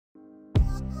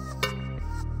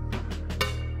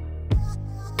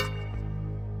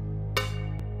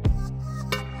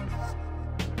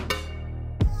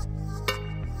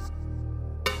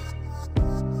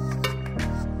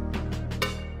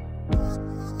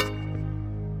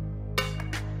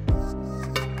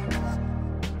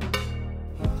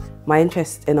My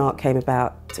interest in art came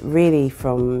about really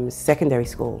from secondary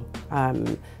school.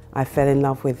 I fell in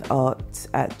love with art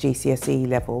at GCSE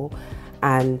level,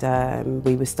 and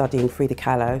we were studying Frida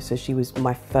Kahlo, so she was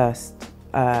my first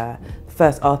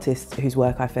artist whose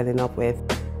work I fell in love with.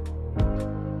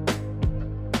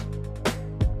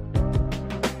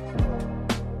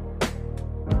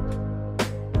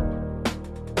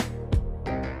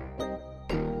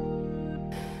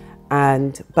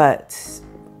 But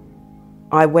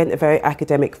I went a very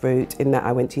academic route in that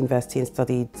I went to university and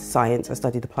studied science. I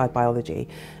studied applied biology,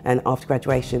 and after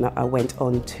graduation I went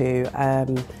on to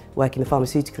work in the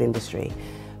pharmaceutical industry.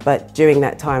 But during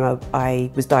that time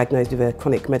I was diagnosed with a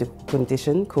chronic medical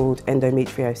condition called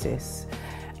endometriosis,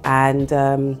 and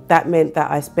that meant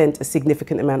that I spent a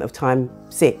significant amount of time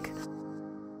sick.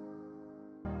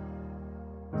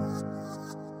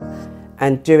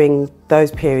 And during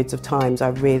those periods of times I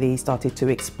really started to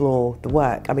explore the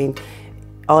work. I mean,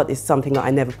 art is something that I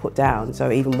never put down,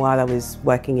 so even while I was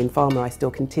working in pharma I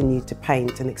still continued to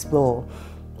paint and explore.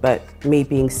 But me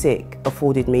being sick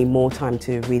afforded me more time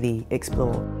to really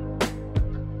explore.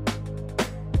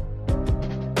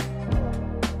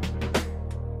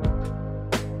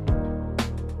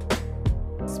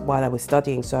 While I was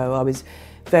studying, so I was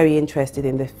very interested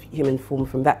in the human form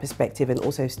from that perspective, and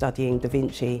also studying Da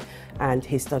Vinci and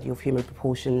his study of human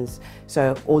proportions.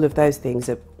 So all of those things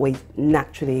I've always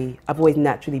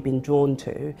naturally been drawn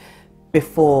to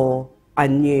before I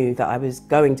knew that I was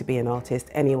going to be an artist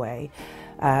anyway.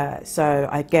 So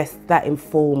I guess that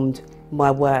informed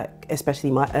my work,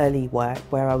 especially my early work,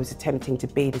 where I was attempting to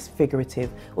be this figurative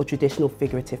or traditional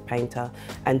figurative painter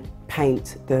and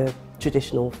paint the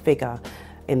traditional figure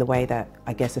in the way that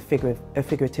I guess a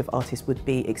figurative artist would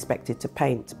be expected to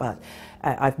paint. But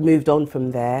I've moved on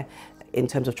from there in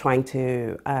terms of trying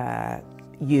to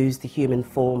use the human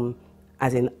form,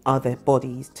 as in other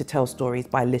bodies, to tell stories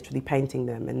by literally painting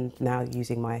them, and now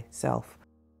using myself.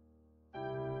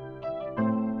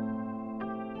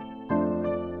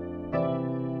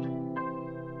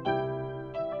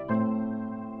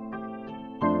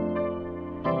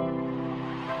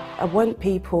 I want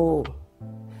people,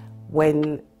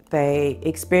 when they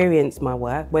experience my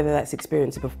work, whether that's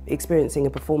experiencing a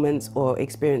performance or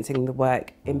experiencing the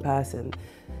work in person,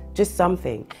 just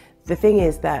something. The thing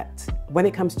is that when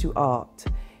it comes to art,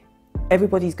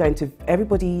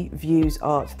 everybody views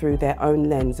art through their own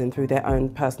lens and through their own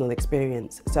personal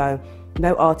experience. So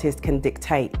no artist can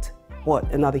dictate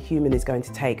what another human is going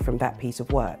to take from that piece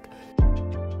of work.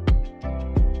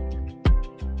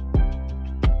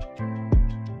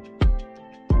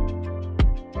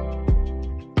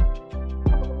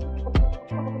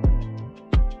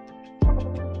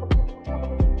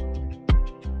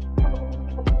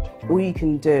 All you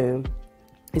can do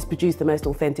is produce the most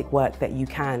authentic work that you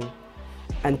can,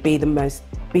 and be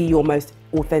your most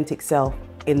authentic self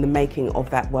in the making of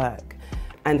that work,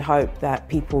 and hope that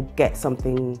people get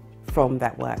something from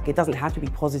that work. It doesn't have to be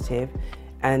positive,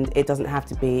 and it doesn't have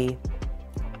to be,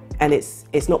 and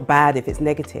it's not bad if it's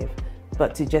negative,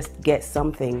 but to just get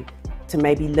something, to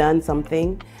maybe learn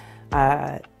something.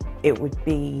 It would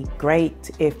be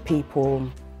great if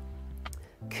people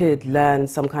could learn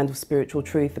some kind of spiritual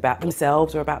truth about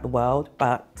themselves or about the world,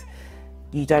 but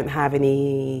you don't have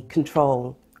any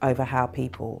control over how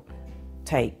people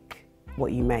take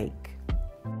what you make.